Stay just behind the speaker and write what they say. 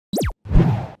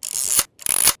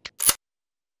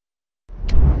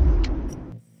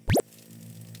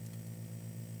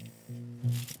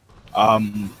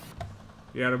You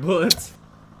out of bullets?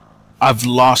 I've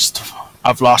lost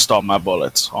all my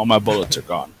bullets. All my bullets are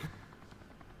gone.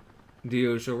 Do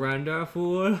you surrender,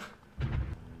 fool?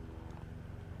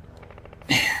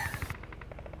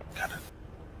 Gotta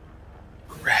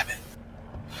grab it.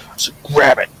 So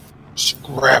grab it. So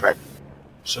grab it.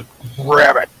 So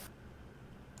grab it.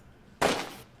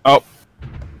 Oh.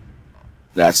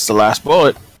 That's the last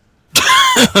bullet.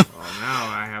 Oh, now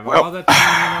I have all the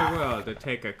time in the world to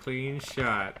take a clean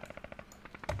shot.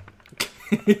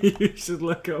 You should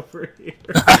look over here.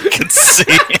 I can see.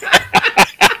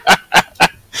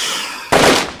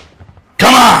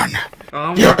 Come on!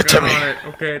 I'm Give it working to me. on it.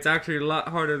 Okay, it's actually a lot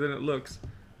harder than it looks.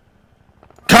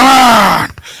 Come on!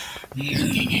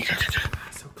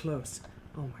 So close.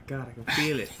 Oh my god, I can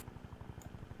feel it.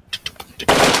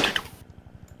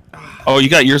 Oh, you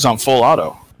got yours on full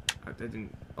auto. I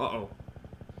didn't. Uh-oh.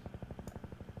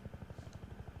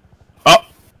 Oh!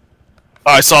 Oh,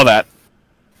 I saw that.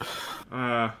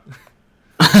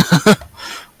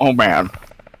 Oh man.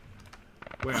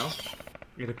 Well,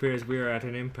 it appears we are at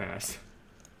an impasse.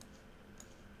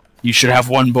 You should have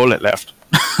one bullet left.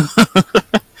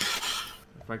 If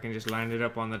I can just line it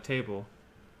up on the table.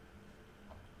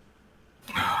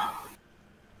 Did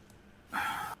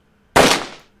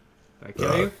I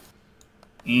kill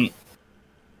you?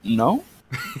 No?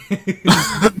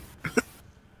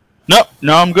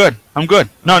 No, I'm good. I'm good.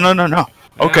 No.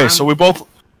 Okay, Yeah, so we both...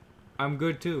 I'm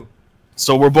good too.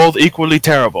 So we're both equally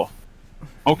terrible.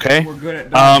 Okay. We're good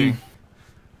at dodging.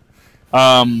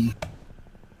 Alright.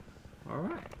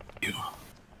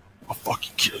 I'll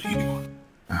fucking kill you.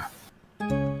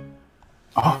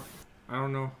 I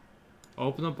don't know.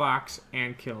 Open the box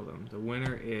and kill them. The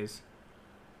winner is...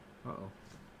 Uh-oh.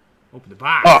 Open the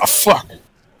box! Oh, fuck!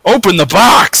 Open the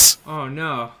box! Oh,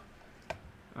 no.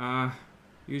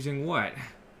 Using what?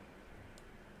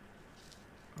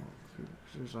 Oh,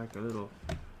 there's like a little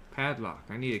padlock.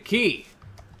 I need a key.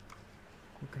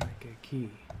 Where can I get a key?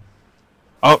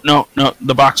 Oh, no,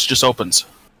 the box just opens.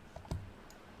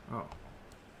 Oh.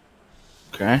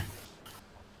 Okay.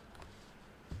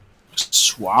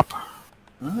 Swap.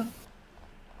 Huh?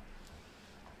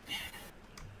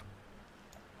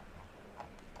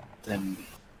 Then...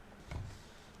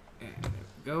 And there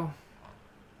we go.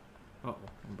 Uh-oh,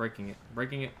 I'm breaking it.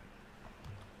 Breaking it.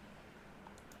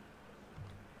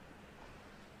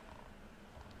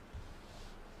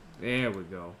 There we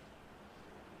go.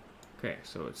 Okay,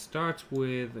 so it starts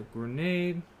with a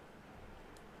grenade.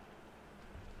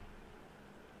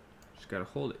 Just gotta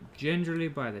hold it gingerly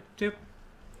by the tip.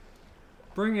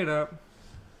 Bring it up.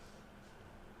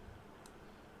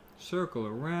 Circle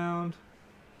around.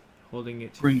 Holding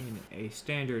it in a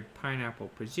standard pineapple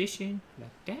position,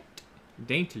 like that,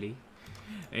 daintily.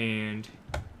 And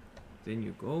then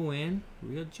you go in,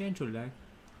 real gentle like,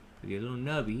 with your little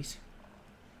nubbies.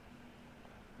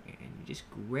 And you just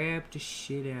grab the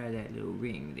shit out of that little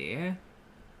ring there.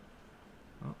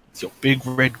 Oh. It's your big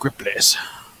red grippers.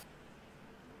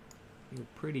 Your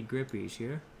pretty grippies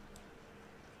here.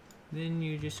 Then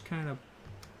you just kind of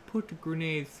put the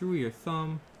grenade through your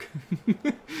thumb.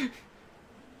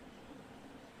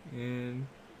 And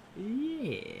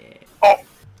yeah. Oh.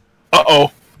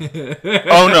 Uh-oh.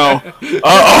 Oh no.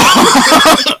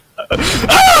 Uh-oh.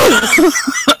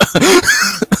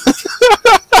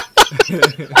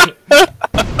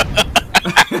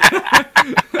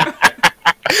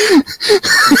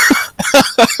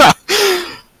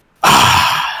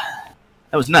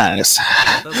 That was nice.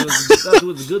 That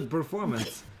was a good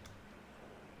performance.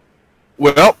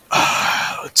 Well,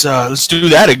 let's do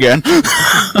that again.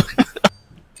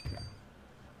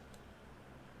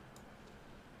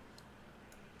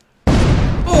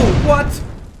 Oh, what?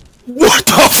 What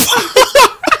the fuck?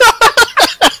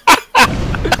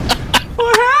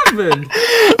 What happened?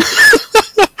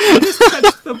 I just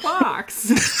touched the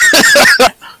box.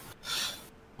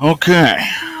 Okay.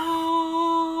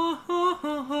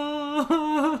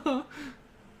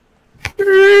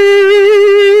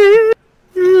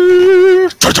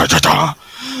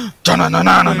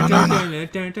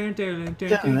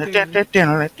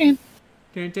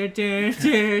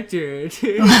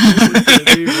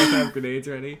 Do you both have grenades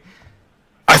ready?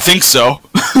 I think so.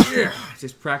 Yeah.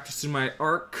 Just practicing my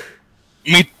arc.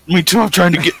 Me too. I'm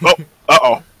trying to get. Oh,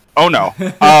 uh-oh. Oh no.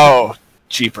 Oh,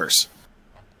 jeepers.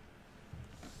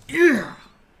 Yeah.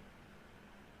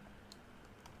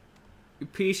 You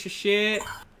piece of shit.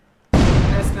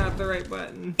 That's not the right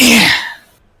button. Yeah.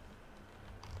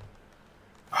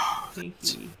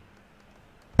 Pinky.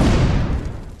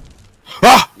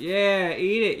 Ah! Yeah,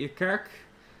 eat it, you cuck.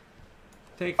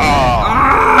 Take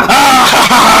I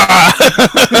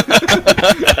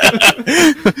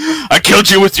killed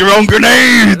you with your own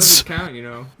grenades! That doesn't count, you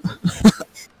know.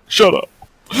 Shut up.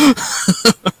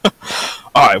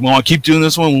 Alright, we want to keep doing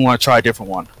this one, we want to try a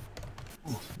different one.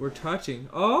 We're touching.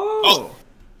 Oh!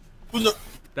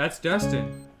 That's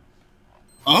Dustin.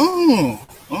 Oh,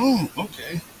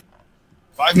 okay.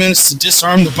 5 minutes to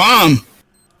disarm the bomb.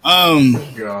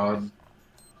 Oh God.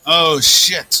 Oh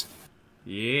shit.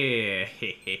 Yeah.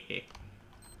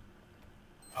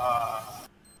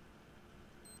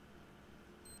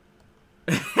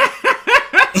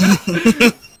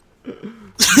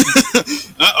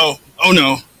 Uh-oh. Oh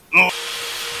no. Oh.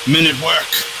 Minute work.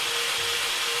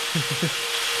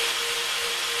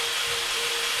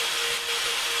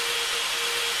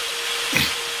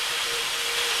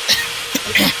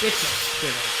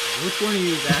 Which one of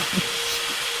you is asking?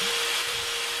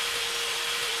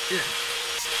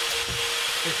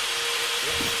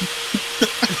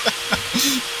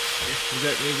 Is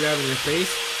that me grabbing your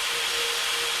face?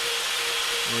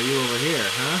 Or are you over here,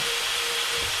 huh?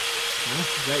 Huh?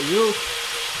 Is that you?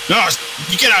 No,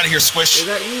 you get out of here, Squish. Is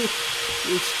that you?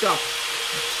 You stuck.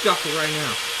 You're stuck right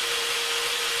now.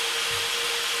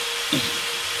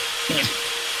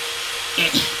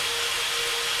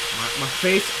 My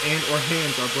face and or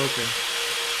hands are broken.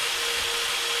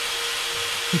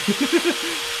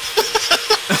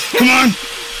 Come on.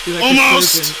 Like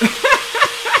almost.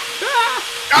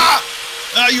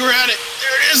 You were at it.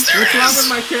 There it is. There What's it is. wrong with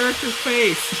my character's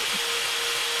face?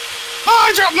 Oh,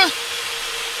 I dropped my.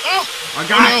 Oh. I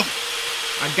got it.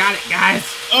 I got it, guys.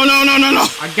 Oh no.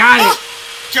 I got it.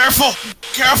 Careful.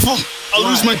 I'll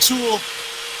lose my tool.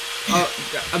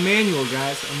 A manual,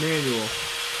 guys. A manual.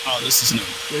 Oh, this is new.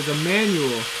 There's a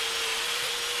manual.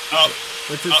 Oh.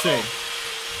 What's it say?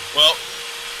 Well.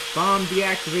 Bomb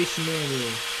deactivation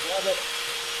manual.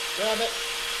 Grab it.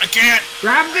 I can't.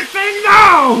 Grab the thing,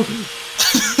 no!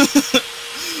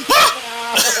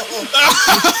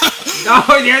 No,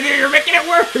 you're making it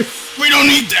worse. We don't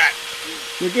need that.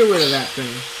 We'll get rid of that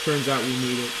thing. Turns out we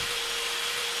need it.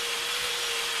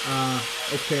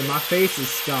 Okay, my face is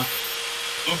stuck.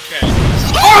 Okay.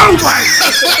 Oh my!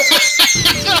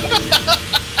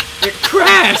 It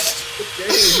crashed!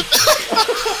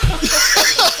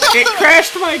 It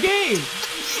crashed my game!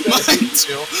 Mine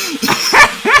too.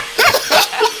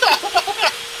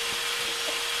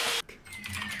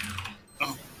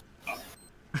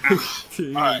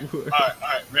 Alright,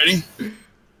 ready?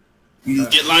 You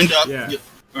get lined up. Yeah.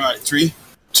 Alright, 3,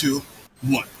 2,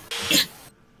 1.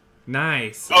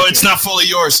 Nice. Oh, okay. It's not fully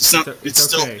yours. It's not.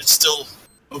 It's okay. still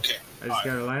okay. I just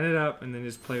gotta line it up and then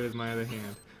just play with my other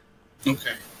hand.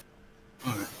 Okay.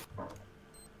 Alright.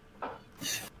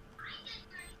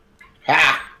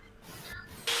 Ha!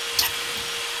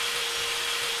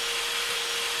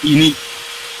 You need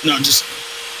just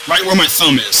right where my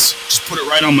thumb is. Just put it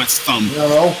right on my thumb.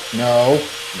 No.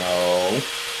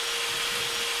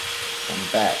 I'm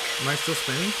back. Am I still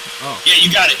spinning? Oh. Yeah,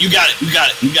 you got it.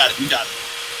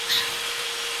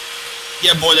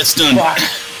 Yeah, boy, that's done.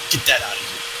 Get that out of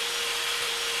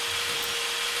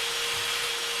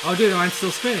here. Oh, dude, mine's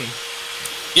still spinning.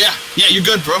 Yeah, you're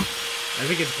good, bro. I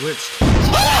think it's glitched.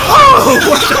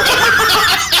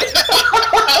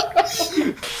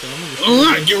 So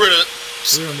Alright, get rid of it.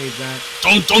 we don't need that.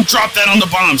 Don't drop that on the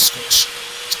bomb, Squish.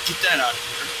 Get that out of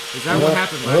here. Is that what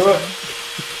happened last time?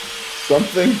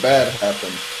 Something bad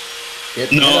happened.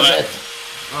 Get rid of it.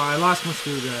 Oh, I lost my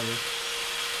screwdriver.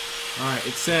 Alright,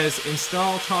 it says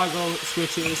install toggle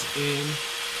switches in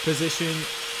position.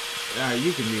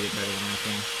 You can read it better than I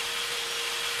can.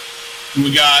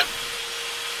 We got.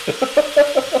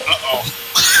 Uh-oh.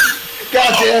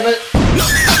 God damn it!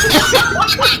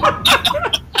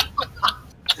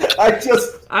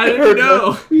 I didn't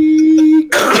know.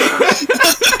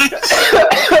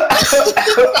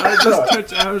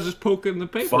 I was just poking the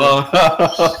paper.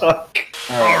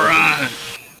 Alright.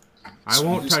 I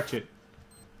won't touch it.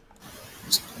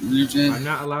 I'm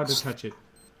not allowed to touch it.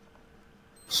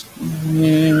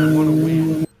 I want to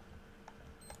win.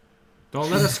 Don't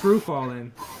let a screw fall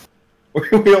in.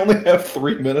 We only have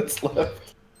 3 minutes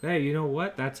left. Hey, you know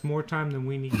what? That's more time than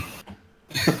we need.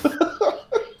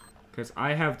 Because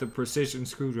I have the precision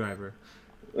screwdriver.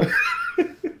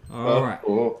 Alright.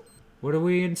 Cool. What are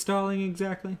we installing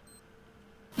exactly?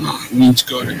 We need to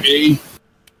go to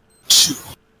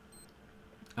A2.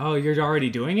 Oh, you're already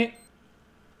doing it?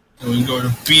 And we go to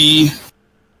B2.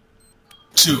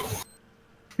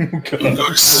 And go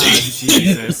to C. Oh,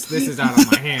 Jesus, this is out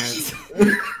of my hands.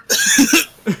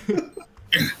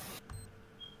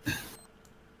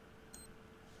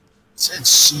 It said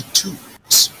C2.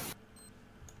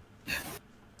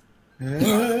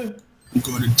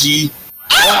 Go to D.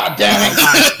 Ah, damn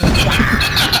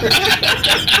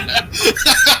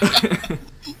it!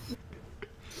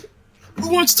 Who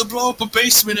wants to blow up a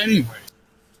basement anyway?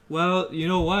 Well, you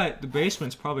know what? The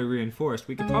basement's probably reinforced.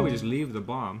 We could probably just leave the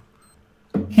bomb.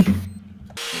 How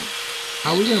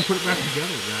are we gonna put it back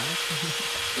together, guys?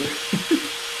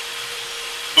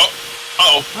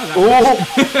 Oh. I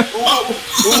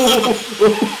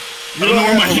don't know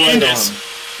where my hand is.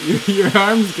 Your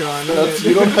arm's gone.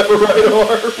 You don't have a right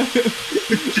arm.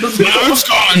 My arm's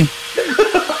gone.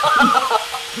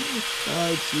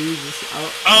 Oh Jesus!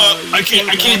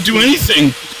 I can't do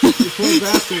anything. You poor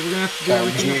bastard! We're gonna have to do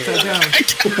everything upside down. I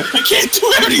can't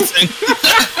do anything.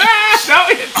 No,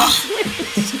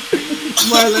 it's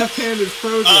my left hand is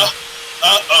frozen.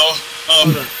 Oh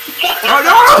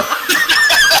no!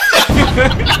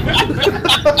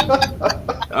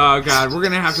 Oh God, we're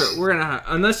gonna have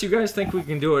unless you guys think we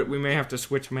can do it, we may have to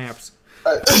switch maps.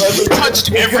 You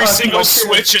touched every single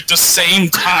switch at the same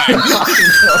time.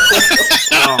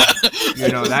 Oh, you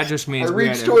know, that just means I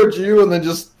reached towards you and then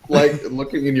just, like,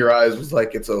 looking in your eyes was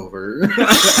like, it's over.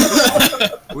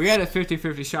 We had a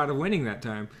 50-50 shot of winning that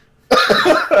time.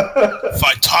 If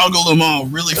I toggle them all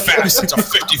really fast, it's a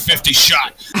 50-50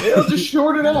 shot. Yeah, just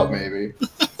short it out, maybe.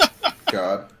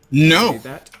 God. No.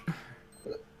 That.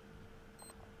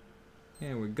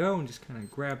 There we go, and just kind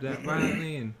of grab that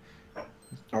violently and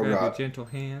grab a gentle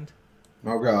hand.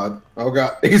 Oh God. Oh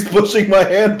God. He's pushing my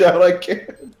hand down. I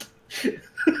can't.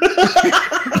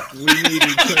 We need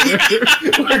each other.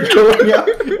 We're going out.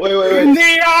 Wait. In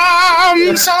the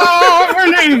arms of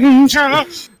an angel.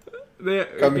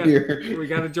 Come here. We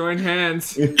gotta join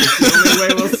hands. It's the only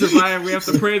way we'll survive. We have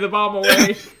to pray the bomb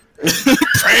away. Pray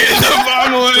the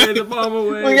bomb away. Pray the bomb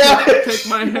away. We got it. Take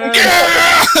my hand.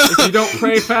 If you don't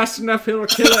pray fast enough, he'll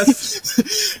kill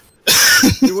us.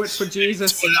 Do it for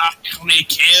Jesus. Do it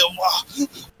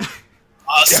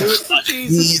for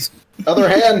Jesus. Other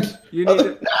hand. You need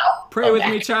to pray with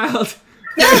me, child.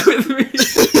 Pray with me.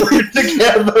 We're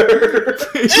together.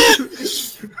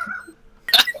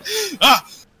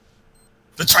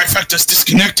 The trifecta's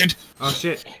disconnected. Oh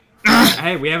shit.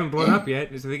 Hey, we haven't blown up yet.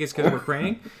 Do you think it's because we're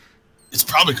praying? It's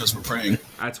probably because we're praying.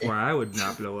 That's why I would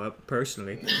not blow up,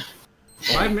 personally.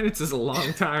 5 minutes is a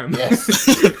long time. Yes.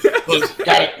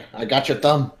 Got it. I got your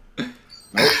thumb.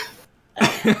 Nope.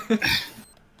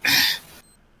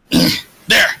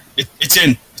 There. It's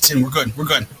in. It's in. We're good. We're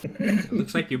good. It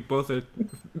looks like you both are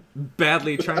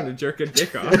badly trying to jerk a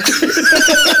dick off.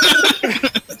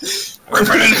 Rip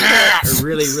it in half. A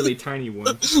really, really tiny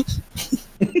one.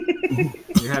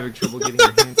 You're having trouble getting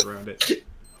your hands around it.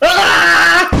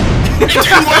 It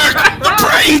didn't work! The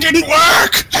praying didn't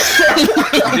work!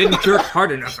 You didn't jerk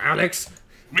hard enough, Alex.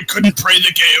 We couldn't pray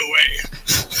the gay away.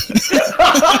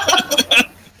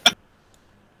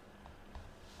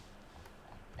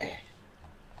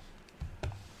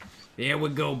 There we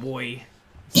go, boy.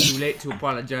 It's too late to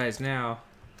apologize now.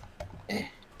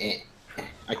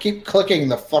 I keep clicking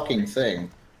the fucking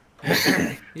thing.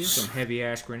 These are some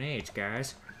heavy-ass grenades,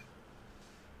 guys.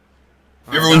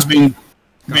 Everyone's being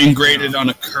graded on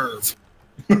a curve.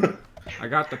 I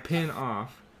got the pin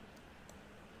off.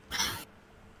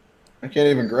 I can't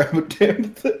even grab a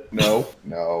damn thing. No.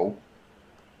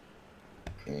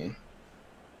 Okay.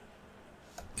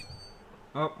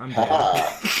 Oh, I'm dead.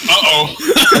 Uh-oh.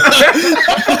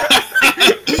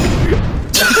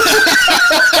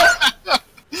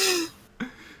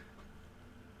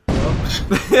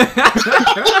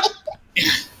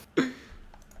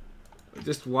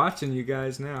 Just watching you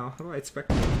guys now. How do I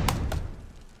expect?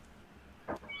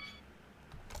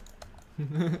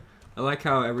 I like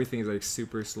how everything's like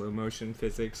super slow motion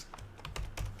physics.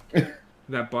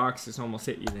 That box just almost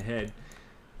hit you in the head.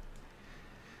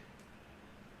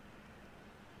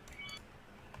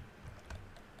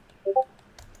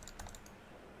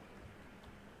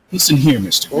 Listen here,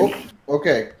 Mr. Oh,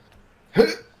 okay.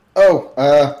 Oh,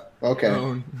 okay.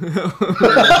 Oh.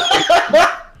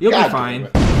 You'll God be fine.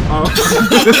 Oh.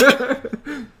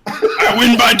 I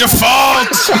win by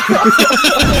default!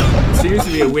 Seems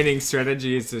to be a winning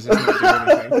strategy is to just not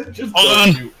do anything. Just Hold don't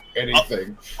on. do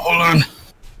anything. Hold on.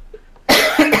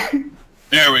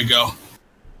 There we go.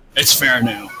 It's fair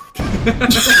now.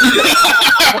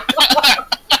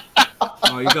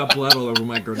 Oh, you got blood all over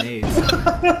my grenades.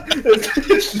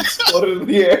 It's exploded in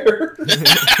the air.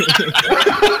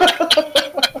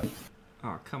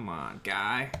 Oh, come on,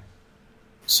 guy.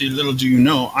 See, little do you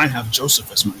know, I have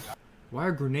Joseph as my guy. Why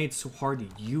are grenades so hard to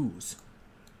use?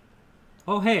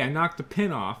 Oh, hey, I knocked the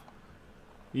pin off.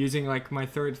 Using, like, my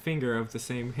third finger of the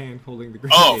same hand holding the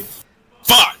grenade. Oh,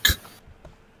 fuck!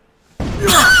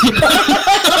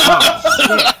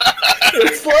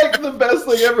 It's like the best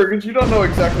thing ever because you don't know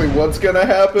exactly what's gonna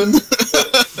happen.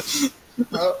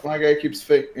 Oh, my guy keeps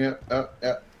fake. Yeah.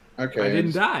 Yeah. Okay. I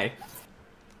didn't die.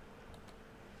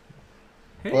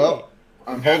 Hey. Well,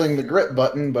 I'm holding the grip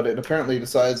button, but it apparently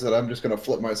decides that I'm just gonna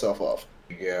flip myself off.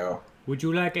 Yeah. Would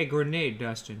you like a grenade,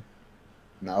 Dustin?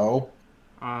 No.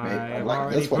 I've like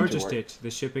already this one to purchased work. it.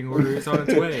 The shipping order is on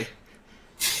its way.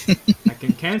 I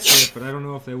can cancel it, but I don't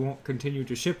know if they won't continue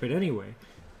to ship it anyway.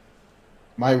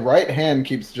 My right hand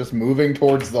keeps just moving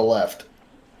towards the left.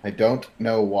 I don't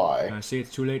know why. See,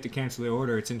 it's too late to cancel the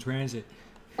order. It's in transit.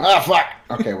 Ah, fuck!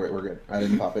 Okay, wait, we're good. I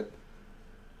didn't pop it.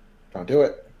 Don't do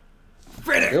it.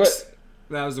 Critics! Do it.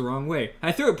 That was the wrong way.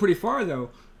 I threw it pretty far, though.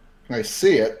 I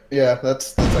see it. Yeah,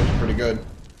 that's actually pretty good.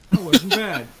 That wasn't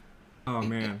bad. Oh,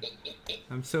 man.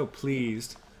 I'm so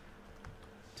pleased.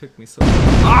 Took me so long.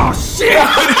 Oh, shit!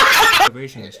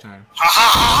 Salvation this time.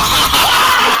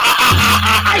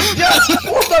 I just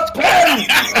pulled the pen!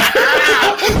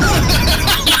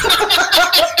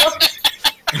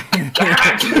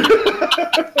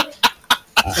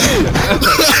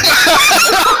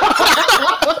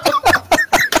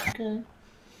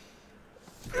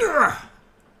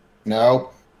 No.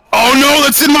 Oh no,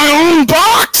 that's in my own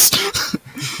box!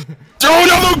 Throw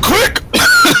another quick!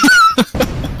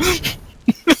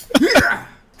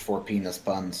 4 penis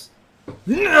puns.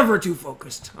 Never too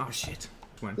focused. Oh, shit.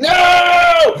 One. No!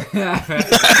 Yeah!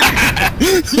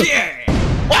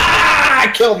 Ah,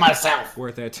 I killed myself.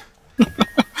 Worth it.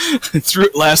 Threw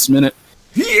it last minute.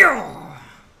 Yeah!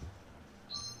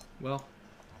 Well,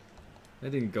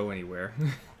 that didn't go anywhere.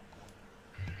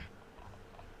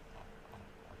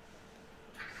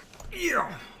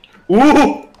 Yeah!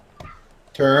 Ooh!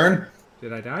 Turn.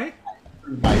 Did I die?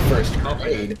 My first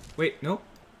grenade. Wait, nope.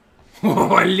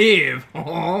 Oh, I live!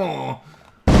 Oh!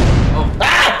 Oh.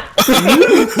 Ah!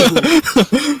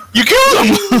 You killed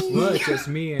him! Well, it's just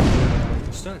me and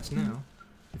Stutz now.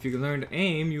 If you can learn to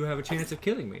aim, you have a chance of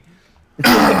killing me.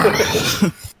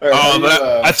 Right,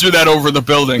 I threw that over the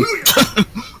building.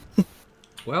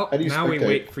 Well, How do you now we spectate?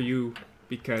 wait for you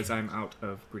because I'm out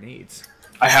of grenades.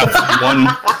 I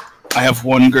have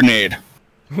one grenade.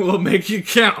 We'll make you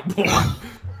count, boy.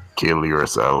 Kill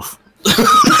yourself. Damn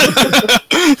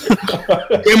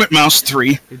it, Mouse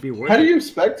 3. It'd be worth How do it. you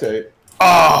spectate?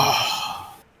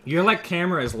 Oh. Your like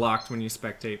camera is locked when you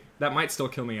spectate. That might still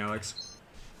kill me, Alex.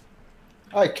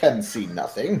 I can see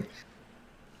nothing.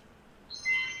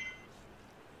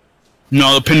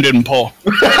 No, the pin didn't pull.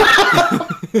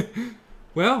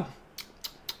 Well,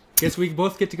 guess we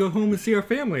both get to go home and see our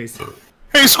families.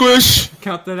 Hey, Squish!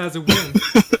 Count that as a win.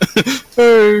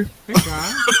 Hey. Hey,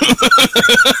 guys.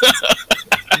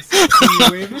 You see me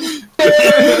waving?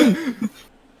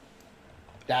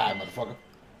 Die, motherfucker.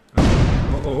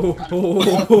 Oh.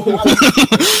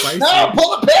 Spicy. No,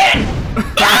 pull the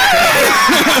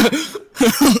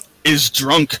pin! Is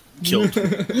drunk. Killed. No,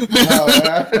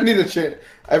 I need to change.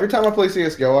 Every time I play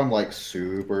CSGO, I'm like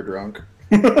super drunk.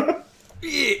 But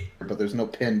there's no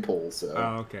pin pull, so.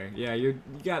 Oh, okay. Yeah, you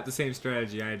got the same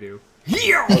strategy I do.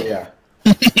 Oh, yeah.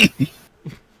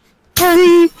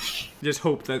 Just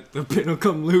hope that the pin will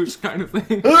come loose, kind of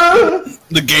thing.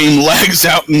 The game lags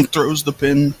out and throws the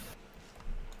pin.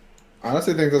 I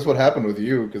honestly think that's what happened with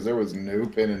you, because there was no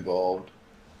pin involved.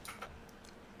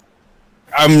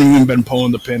 I haven't even been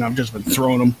pulling the pin, I've just been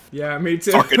throwing them. Yeah, me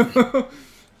too. Fuck it.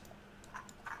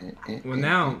 Well,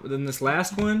 now, then this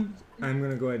last one, I'm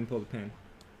gonna go ahead and pull the pin.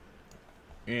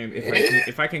 And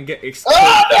if I can get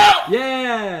Oh, no!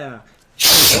 yeah.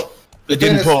 The It pin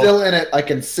didn't is pull. still in it. I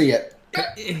can see it.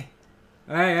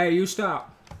 Hey, you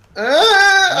stop.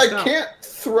 I Stop. can't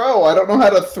throw. I don't know how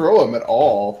to throw them at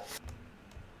all.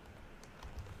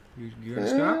 You gonna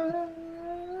stop?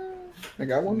 I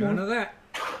got one None more. of that.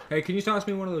 Hey, can you toss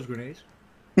me one of those grenades?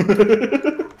 I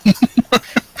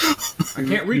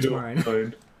can't reach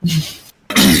mine.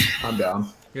 I'm down.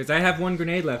 Because I have one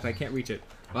grenade left. I can't reach it.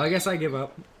 Well, I guess I give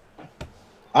up.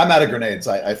 I'm out of grenades.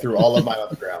 I threw all of mine on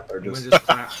the ground. They're I'm gonna just. just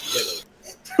clap.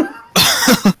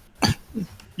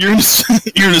 You're in a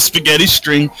spaghetti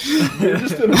string. You're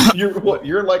just. You're what?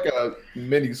 You're like a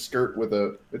mini skirt with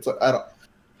a. It's like I don't.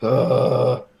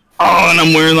 Oh, and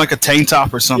I'm wearing like a tank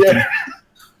top or something. Yeah.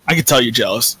 I can tell you're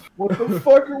jealous. What the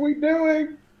fuck are we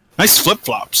doing? Nice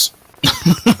flip-flops. Wait.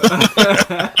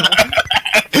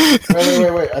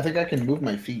 I think I can move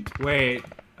my feet. Wait.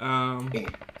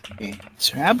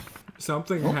 Sab?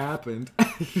 Something happened.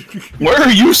 Where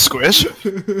are you, Squish?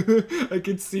 I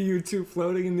could see you two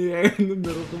floating in the air in the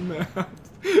middle of the map.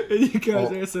 And you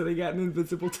guys are sitting at an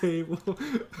invisible table.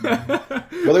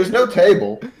 Well, there's no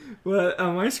table. Well,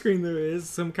 on my screen there is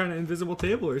some kind of invisible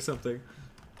table or something.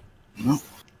 No.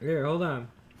 Here, hold on.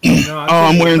 No,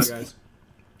 I'm wearing. guys.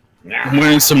 I'm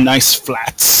wearing some nice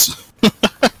flats.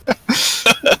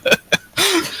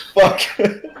 Fuck.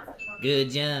 Good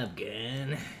job,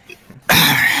 Gun.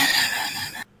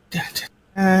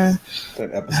 That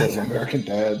episode of American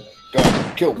Dad.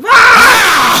 God, kill.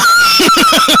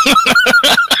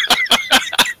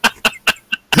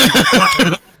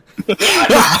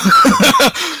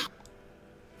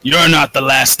 You're not the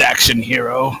last action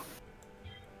hero.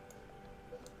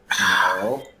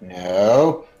 No.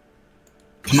 No.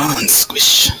 Come on,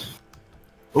 Squish.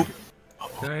 Oh.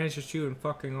 Can I interest you in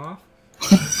fucking off?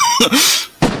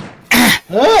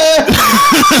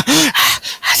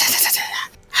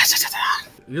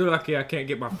 You're lucky I can't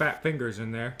get my fat fingers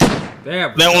in there.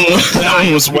 Damn. That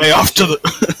one was way off to the.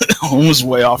 That one was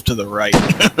way off to the right.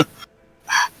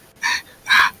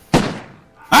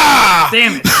 Ah!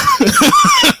 Damn it!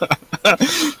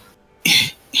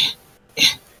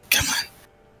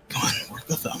 Come on, work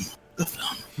the thumb. The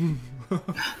thumb.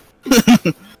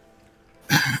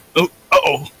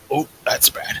 Oh, that's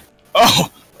bad. Oh,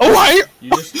 why?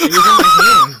 It was in my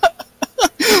hand.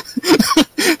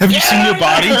 Have you seen your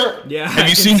body? Yeah, Have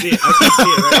you seen it? I can see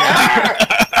it right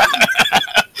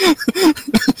now.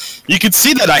 You could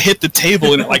see that I hit the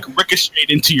table and it like ricocheted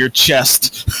into your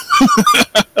chest.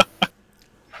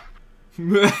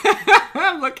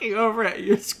 I'm looking over at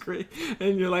your screen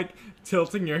and you're like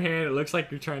tilting your hand. It looks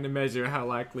like you're trying to measure how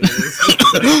likely it is to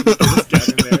get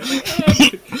in there.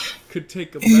 Like, could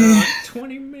take about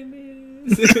 20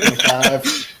 minutes.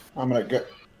 5. I'm gonna go.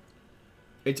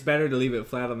 It's better to leave it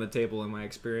flat on the table in my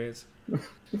experience.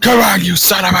 Come on, you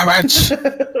son of a bitch!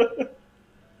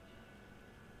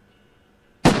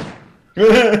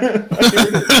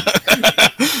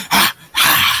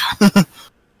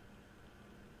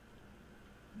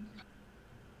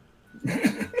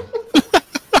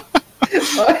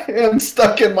 My hand's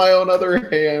stuck in my own other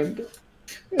hand.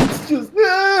 It's just.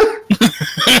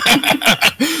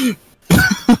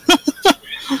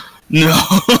 No.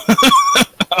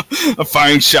 I'm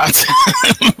firing shots.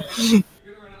 I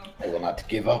will not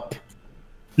give up.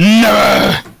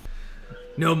 Never!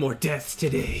 No more deaths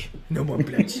today. No more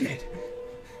bloodshed.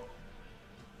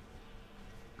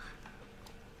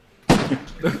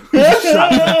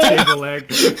 Shot in the table leg.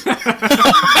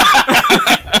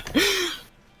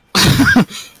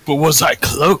 But was I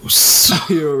close?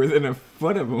 You were within a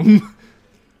foot of him.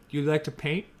 You like to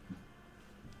paint?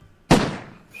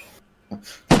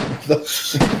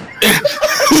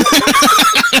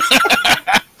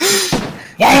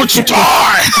 Why won't you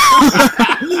die?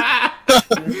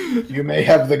 You may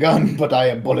have the gun, but I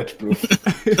am bulletproof.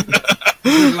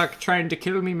 You're like trying to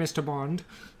kill me, Mr. Bond.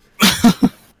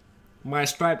 My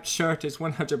striped shirt is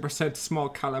 100% small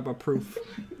caliber proof.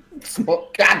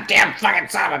 Goddamn fucking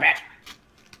son of a bitch!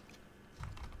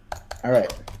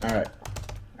 Alright. I'm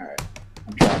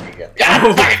trying again. Oh,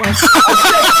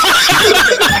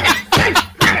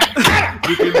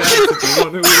 you can dance if you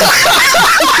want to.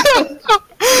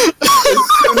 As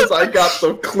soon as I got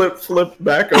the clip flipped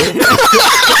back over,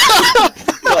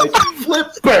 like flip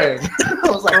bang. I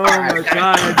was like, Oh my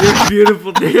god, you're a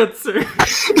beautiful dancer.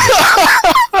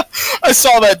 I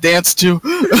saw that dance too.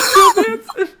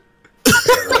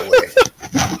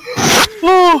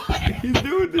 Oh. He's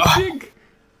doing the jig.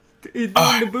 He's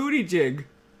doing the booty jig.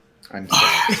 I'm so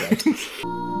upset.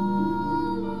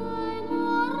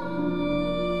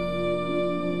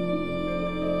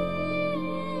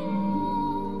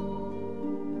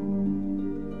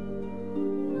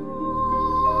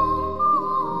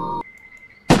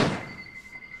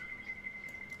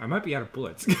 I might be out of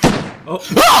bullets. Oh.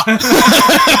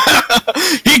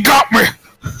 He got me!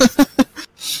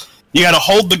 You gotta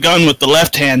hold the gun with the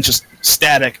left hand, just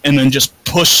static, and then just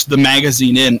push the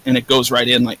magazine in, and it goes right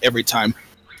in, like, every time.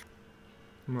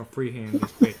 I'm gonna freehand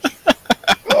this bitch.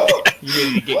 You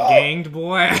ready to get ganged,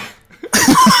 boy?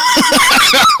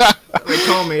 They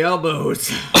call me elbows.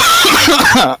 You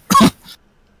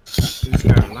just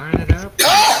gotta line it up,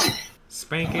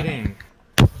 spank it in.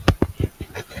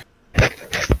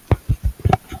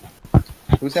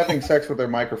 Who's having sex with their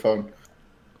microphone?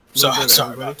 Sorry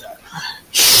everybody. about that.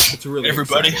 It's really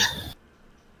Everybody.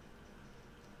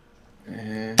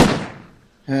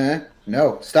 exciting.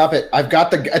 No, stop it. I've got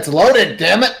the... It's loaded,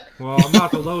 damn it! Well, I'm about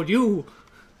to load you.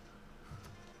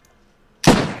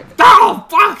 Oh,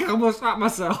 fuck! I almost shot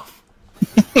myself.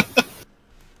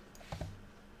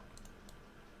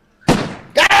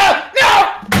 Ah!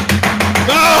 No!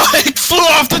 Oh, it flew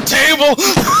off the table!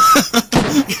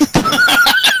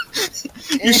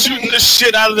 You're shooting the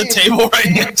shit out of the table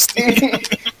right next to me.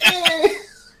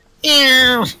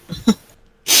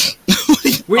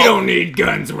 We don't need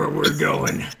guns where we're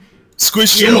going.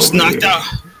 Squish, you almost knocked out.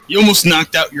 You almost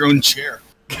knocked out your own chair.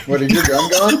 What, is your gun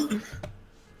gone?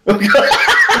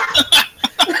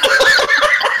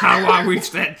 How I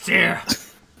reach that chair?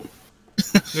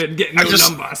 Didn't get no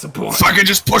lumbar support. If I could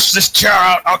just push this chair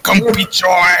out, I'll come beat your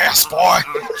ass, boy.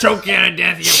 I'll choke you to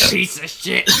death, you piece of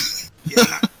shit.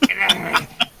 Yeah.